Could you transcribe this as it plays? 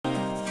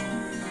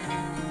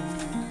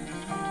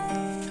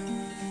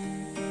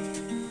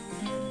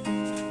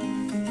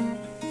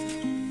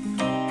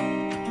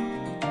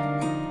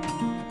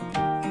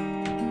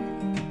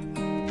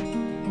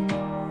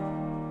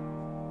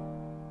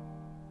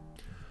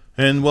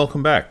And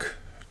welcome back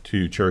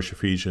to Church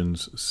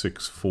Ephesians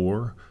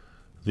 6:4.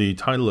 The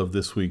title of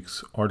this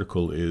week's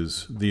article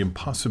is The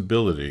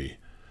Impossibility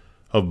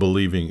of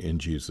Believing in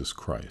Jesus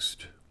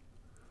Christ.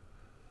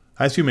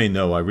 As you may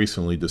know, I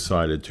recently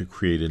decided to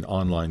create an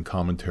online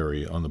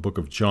commentary on the book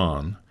of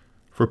John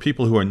for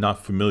people who are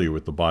not familiar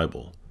with the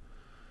Bible.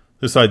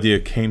 This idea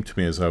came to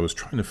me as I was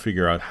trying to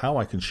figure out how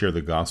I can share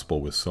the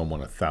gospel with someone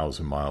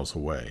 1,000 miles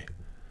away.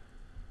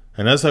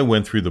 And as I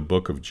went through the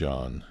book of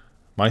John,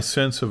 my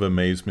sense of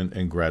amazement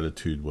and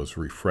gratitude was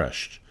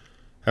refreshed,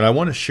 and I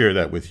want to share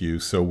that with you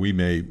so we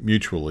may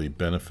mutually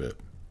benefit.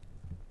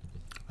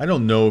 I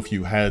don't know if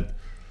you had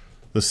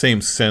the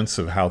same sense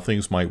of how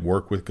things might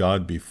work with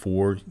God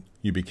before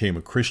you became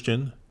a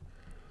Christian.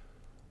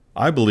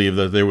 I believe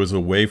that there was a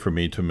way for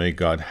me to make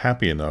God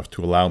happy enough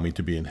to allow me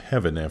to be in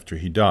heaven after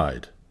he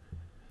died.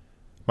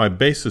 My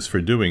basis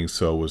for doing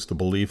so was the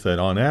belief that,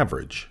 on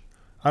average,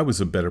 I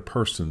was a better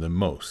person than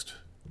most.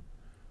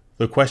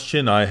 The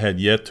question I had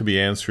yet to be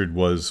answered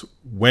was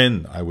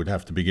when I would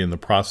have to begin the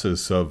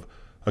process of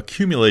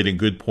accumulating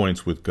good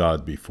points with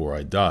God before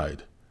I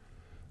died.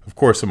 Of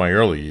course, in my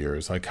early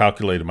years, I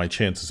calculated my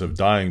chances of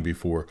dying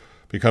before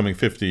becoming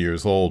 50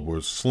 years old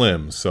were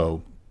slim,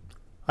 so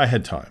I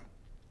had time.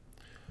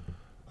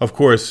 Of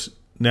course,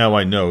 now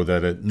I know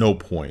that at no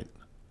point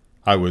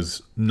I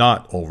was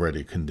not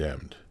already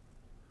condemned.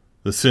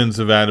 The sins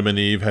of Adam and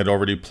Eve had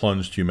already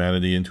plunged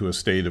humanity into a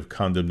state of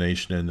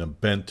condemnation and a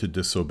bent to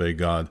disobey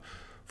God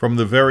from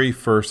the very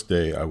first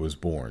day I was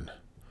born.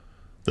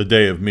 The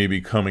day of me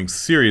becoming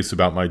serious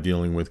about my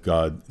dealing with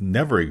God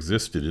never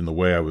existed in the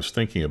way I was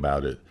thinking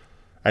about it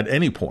at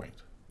any point.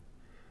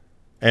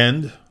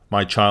 And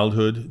my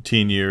childhood,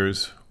 teen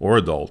years, or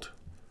adult,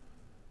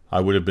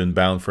 I would have been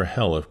bound for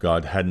hell if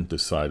God hadn't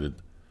decided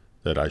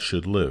that I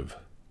should live.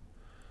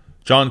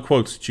 John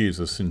quotes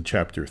Jesus in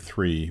chapter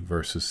 3,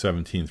 verses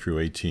 17 through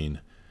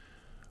 18.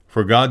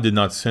 For God did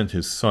not send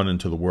his Son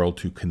into the world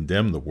to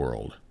condemn the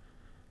world,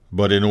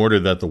 but in order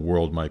that the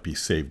world might be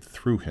saved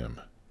through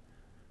him.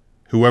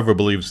 Whoever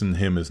believes in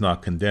him is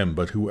not condemned,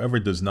 but whoever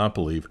does not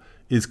believe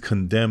is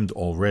condemned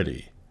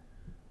already,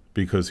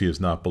 because he has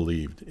not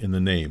believed in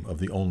the name of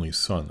the only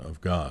Son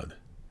of God.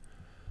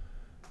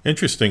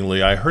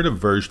 Interestingly, I heard a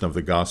version of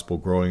the gospel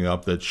growing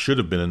up that should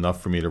have been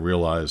enough for me to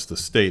realize the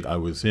state I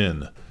was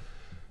in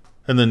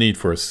and the need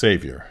for a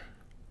Savior.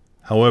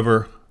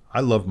 However, I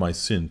love my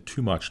sin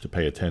too much to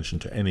pay attention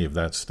to any of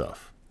that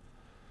stuff.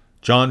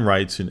 John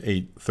writes in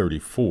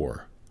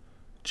 8:34,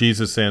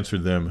 Jesus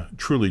answered them,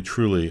 Truly,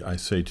 truly, I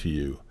say to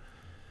you,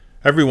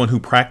 everyone who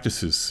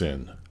practices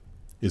sin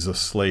is a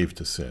slave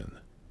to sin.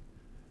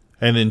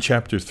 And in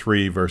chapter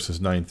 3, verses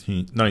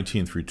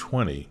 19 through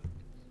 20,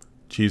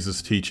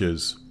 Jesus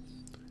teaches,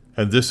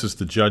 And this is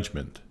the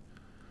judgment.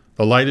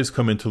 The light has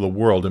come into the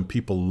world, and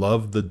people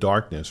love the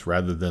darkness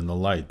rather than the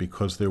light,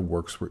 because their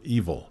works were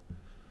evil.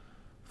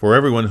 For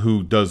everyone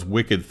who does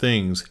wicked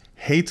things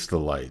hates the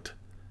light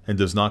and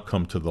does not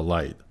come to the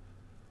light,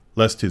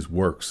 lest his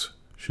works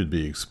should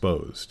be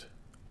exposed.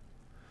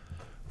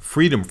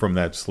 Freedom from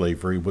that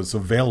slavery was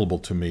available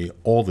to me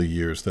all the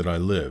years that I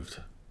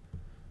lived.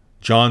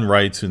 John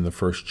writes in the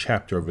first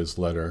chapter of his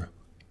letter,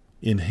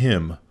 In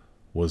him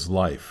was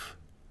life.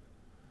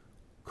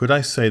 Could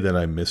I say that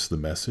I missed the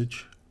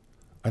message?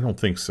 I don't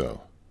think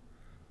so.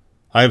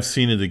 I have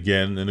seen it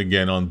again and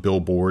again on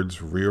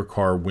billboards, rear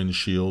car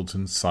windshields,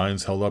 and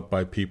signs held up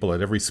by people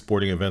at every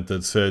sporting event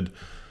that said,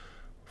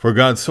 For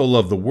God so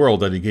loved the world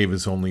that he gave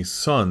his only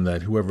Son,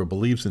 that whoever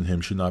believes in him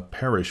should not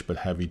perish but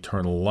have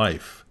eternal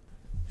life.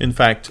 In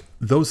fact,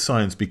 those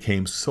signs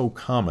became so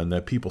common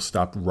that people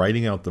stopped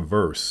writing out the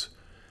verse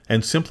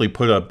and simply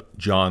put up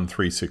John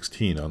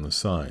 3:16 on the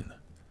sign.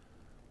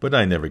 But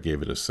I never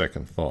gave it a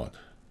second thought.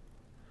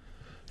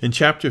 In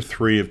chapter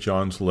 3 of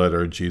John's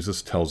letter,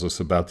 Jesus tells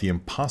us about the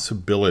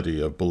impossibility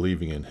of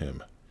believing in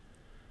him.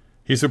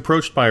 He's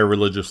approached by a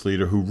religious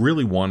leader who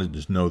really wanted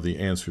to know the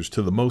answers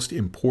to the most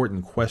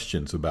important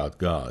questions about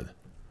God.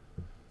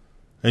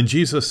 And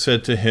Jesus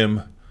said to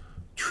him,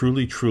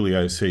 Truly, truly,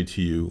 I say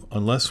to you,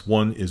 unless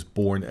one is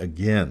born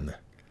again,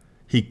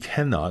 he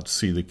cannot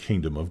see the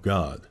kingdom of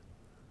God.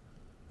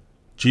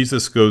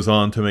 Jesus goes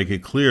on to make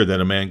it clear that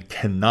a man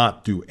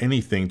cannot do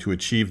anything to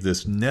achieve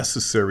this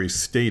necessary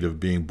state of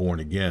being born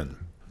again.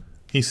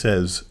 He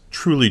says,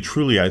 Truly,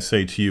 truly, I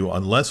say to you,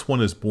 unless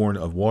one is born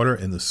of water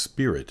and the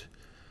Spirit,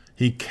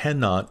 he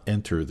cannot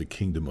enter the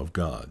kingdom of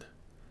God.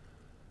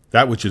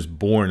 That which is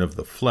born of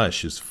the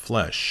flesh is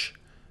flesh,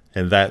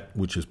 and that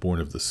which is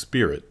born of the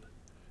Spirit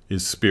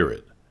is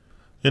spirit.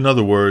 In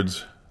other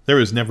words, there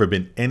has never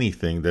been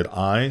anything that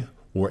I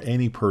or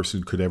any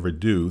person could ever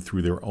do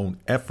through their own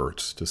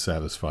efforts to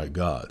satisfy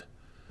God.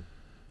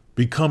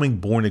 Becoming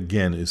born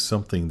again is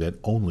something that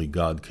only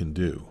God can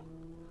do.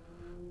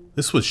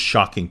 This was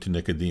shocking to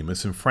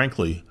Nicodemus, and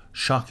frankly,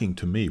 shocking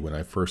to me when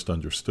I first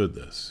understood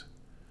this.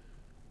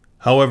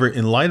 However,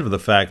 in light of the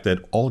fact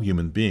that all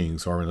human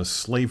beings are in a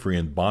slavery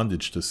and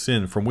bondage to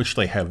sin from which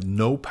they have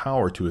no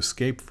power to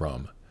escape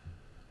from,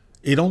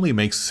 it only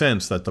makes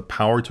sense that the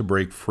power to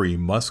break free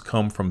must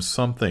come from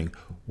something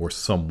or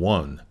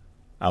someone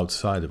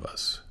outside of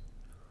us.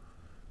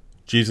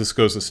 Jesus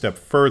goes a step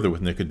further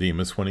with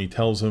Nicodemus when he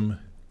tells him,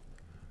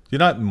 "Do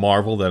not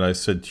marvel that I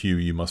said to you,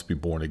 you must be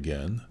born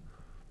again.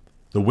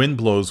 The wind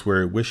blows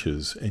where it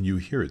wishes, and you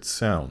hear its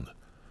sound,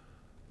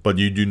 but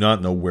you do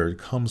not know where it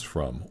comes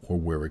from or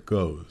where it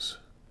goes.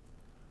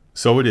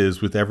 So it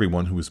is with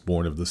everyone who is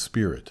born of the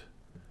Spirit."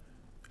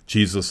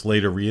 Jesus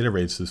later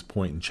reiterates this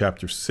point in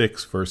chapter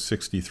 6, verse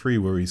 63,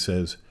 where he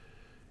says,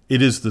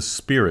 "It is the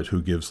Spirit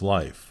who gives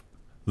life.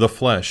 The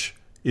flesh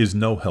is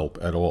no help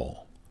at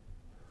all."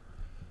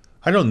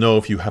 I don't know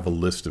if you have a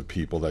list of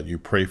people that you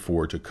pray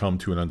for to come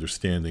to an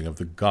understanding of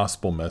the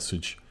gospel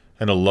message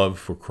and a love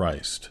for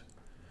Christ.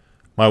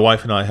 My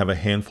wife and I have a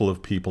handful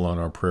of people on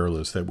our prayer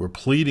list that we're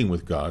pleading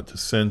with God to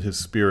send His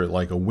Spirit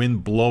like a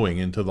wind blowing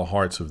into the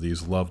hearts of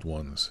these loved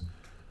ones.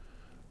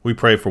 We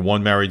pray for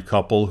one married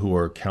couple who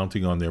are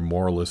counting on their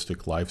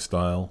moralistic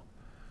lifestyle,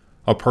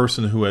 a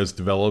person who has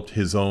developed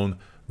his own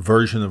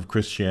version of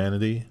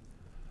Christianity,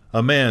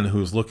 a man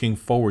who is looking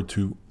forward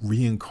to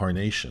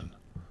reincarnation,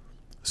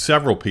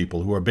 several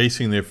people who are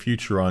basing their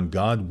future on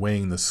God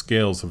weighing the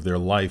scales of their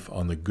life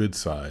on the good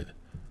side,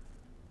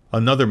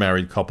 another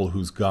married couple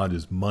whose God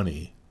is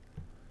money,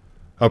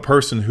 a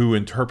person who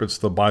interprets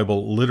the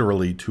Bible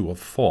literally to a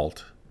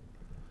fault,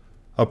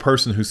 a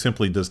person who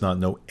simply does not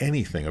know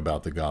anything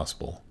about the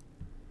gospel,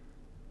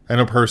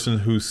 and a person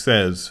who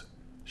says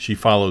she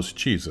follows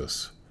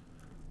Jesus,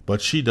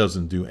 but she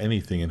doesn't do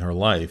anything in her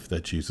life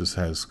that Jesus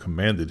has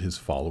commanded his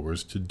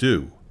followers to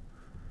do.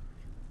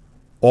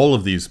 All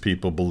of these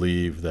people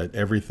believe that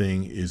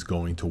everything is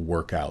going to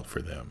work out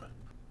for them.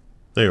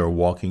 They are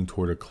walking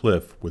toward a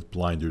cliff with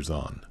blinders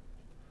on.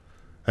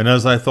 And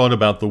as I thought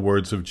about the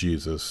words of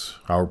Jesus,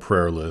 our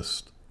prayer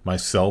list,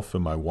 myself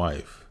and my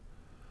wife,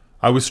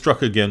 I was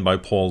struck again by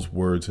Paul's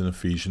words in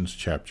Ephesians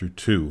chapter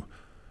 2,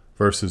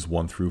 verses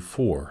 1 through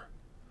 4,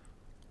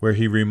 where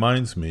he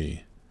reminds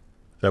me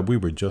that we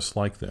were just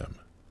like them.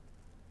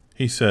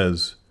 He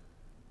says,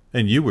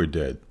 "And you were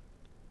dead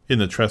in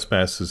the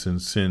trespasses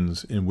and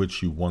sins in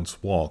which you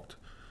once walked,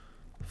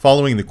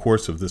 following the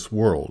course of this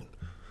world,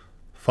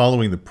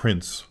 following the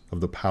prince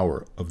of the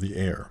power of the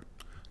air,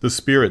 the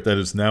spirit that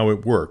is now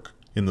at work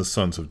in the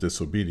sons of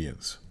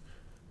disobedience,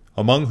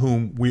 among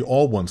whom we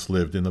all once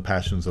lived in the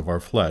passions of our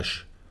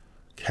flesh,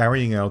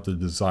 carrying out the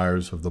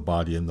desires of the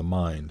body and the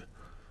mind,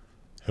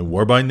 and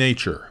were by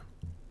nature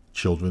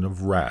children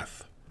of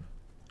wrath,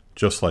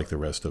 just like the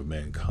rest of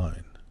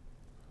mankind."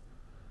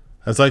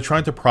 As I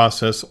tried to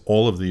process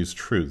all of these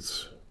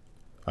truths,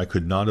 I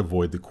could not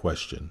avoid the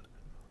question,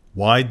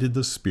 why did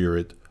the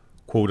Spirit,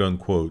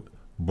 quote-unquote,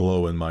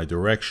 blow in my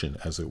direction,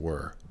 as it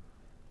were,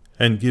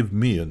 and give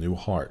me a new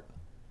heart?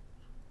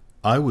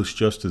 I was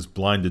just as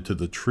blinded to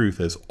the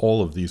truth as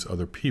all of these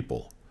other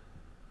people.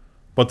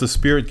 But the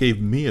Spirit gave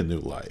me a new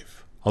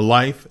life, a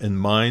life and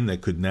mind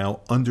that could now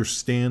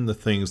understand the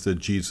things that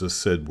Jesus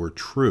said were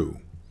true.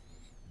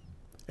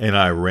 And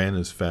I ran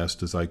as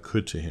fast as I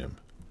could to Him.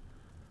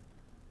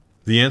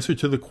 The answer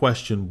to the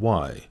question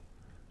why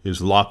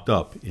is locked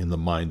up in the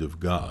mind of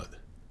God.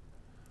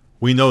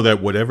 We know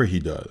that whatever He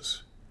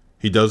does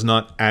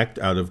not act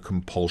out of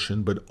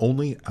compulsion, but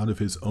only out of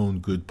His own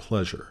good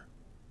pleasure.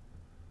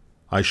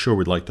 I sure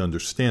would like to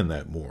understand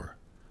that more,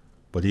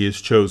 but He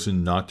has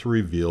chosen not to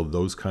reveal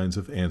those kinds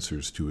of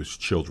answers to His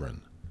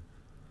children.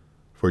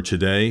 For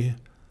today,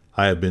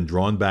 I have been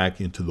drawn back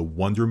into the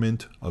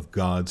wonderment of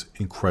God's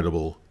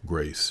incredible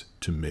grace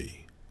to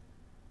me.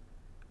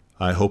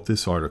 I hope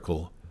this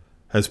article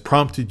has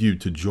prompted you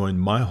to join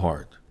my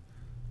heart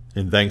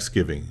in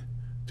thanksgiving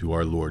to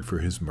our Lord for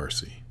His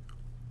mercy.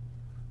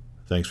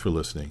 Thanks for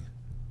listening.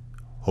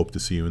 Hope to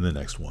see you in the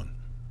next one.